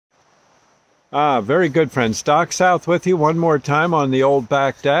Very good, friends. Doc South with you one more time on the old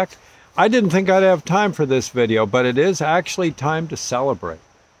back deck. I didn't think I'd have time for this video, but it is actually time to celebrate.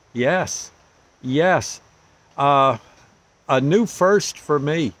 Yes, yes. A new first for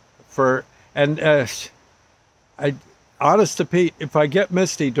me. Honest to Pete, if I get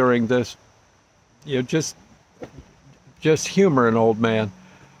misty during this, you know, just humor an old man.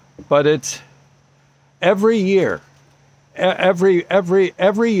 But it's every year,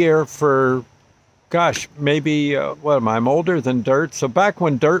 every year for, gosh, maybe, what am I, I'm older than dirt. So back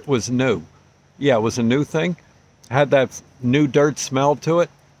when dirt was new, yeah, it was a new thing, had that new dirt smell to it.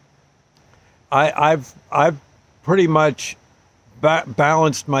 I've pretty much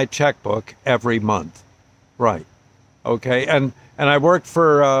balanced my checkbook every month, right? Okay, and I worked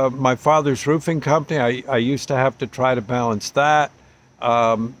for my father's roofing company. I used to have to try to balance that.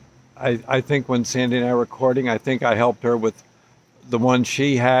 I think when Sandy and I were recording, I think I helped her with the one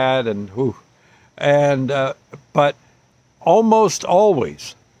she had, but almost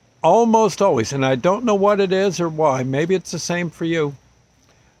always, and I don't know what it is or why. Maybe it's the same for you.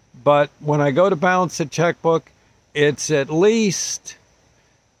 But when I go to balance the checkbook, it's at least,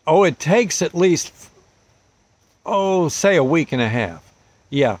 it takes at least, say a week and a half.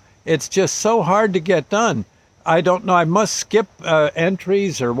 Yeah, it's just so hard to get done. I don't know, I must skip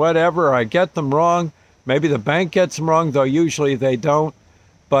entries or whatever, I get them wrong. Maybe the bank gets them wrong, though usually they don't.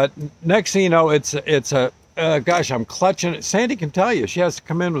 But next thing you know, gosh, I'm clutching it. Sandy can tell you, she has to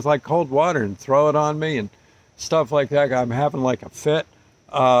come in with like cold water and throw it on me and stuff like that. I'm having like a fit.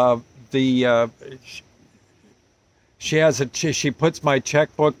 She puts my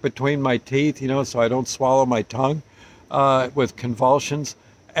checkbook between my teeth, so I don't swallow my tongue with convulsions.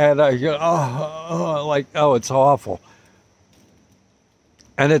 And I go, it's awful.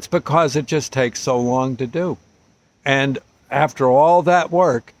 And it's because it just takes so long to do. And after all that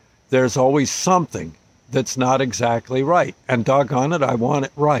work, there's always something that's not exactly right. And doggone it, I want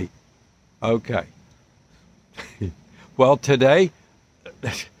it right. Okay. Well, today,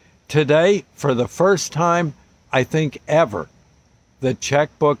 for the first time, I think ever, the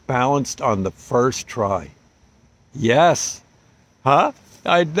checkbook balanced on the first try. Yes. Huh?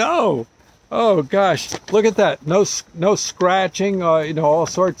 I know. Oh gosh, look at that. No scratching. All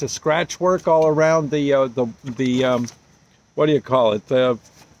sorts of scratch work all around the what do you call it? The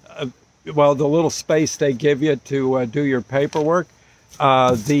little space they give you to do your paperwork.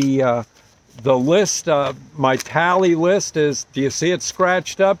 The list, my tally list is. Do you see it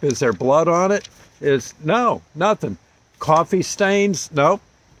scratched up? Is there blood on it? No, nothing. Coffee stains? Nope.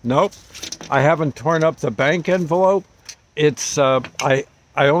 I haven't torn up the bank envelope. It's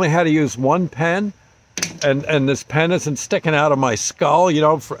I only had to use one pen, and this pen isn't sticking out of my skull.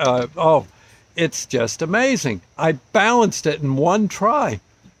 It's just amazing. I balanced it in one try,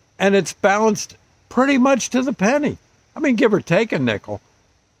 and it's balanced pretty much to the penny. I mean, give or take a nickel.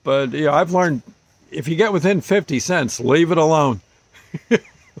 But I've learned if you get within 50 cents, leave it alone.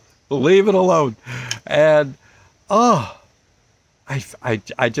 Leave it alone. And I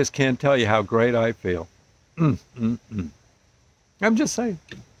just can't tell you how great I feel. I'm just saying.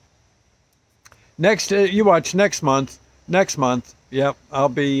 Next, you watch next month. Yep, I'll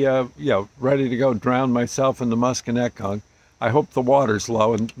be ready to go drown myself in the Musconetcong. I hope the water's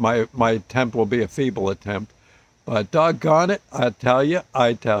low and my attempt will be a feeble attempt. But doggone it, I tell you.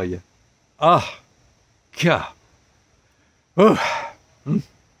 God.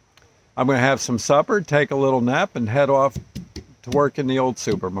 I'm going to have some supper, take a little nap, and head off to work in the old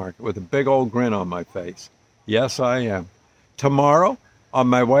supermarket with a big old grin on my face. Yes, I am. Tomorrow, on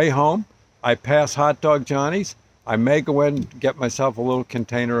my way home, I pass Hot Dog Johnny's. I may go in and get myself a little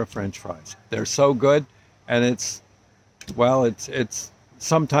container of French fries. They're so good, and it's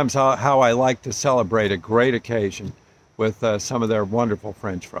sometimes how I like to celebrate a great occasion with some of their wonderful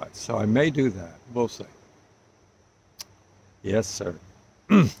French fries. So I may do that. We'll see. Yes, sir.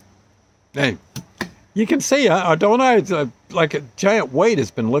 Hey, you can see, don't I? Like a giant weight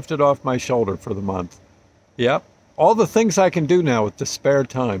has been lifted off my shoulder for the month. Yep. All the things I can do now with the spare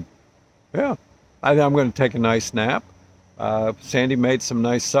time. Yeah. I'm going to take a nice nap. Sandy made some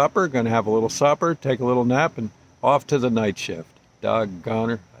nice supper. Going to have a little supper, take a little nap, and off to the night shift. Doggone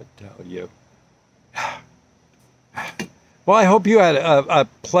her, I tell you. Well, I hope you had a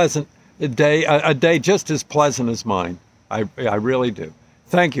pleasant day, a day just as pleasant as mine. I really do.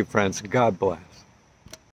 Thank you, friends. God bless.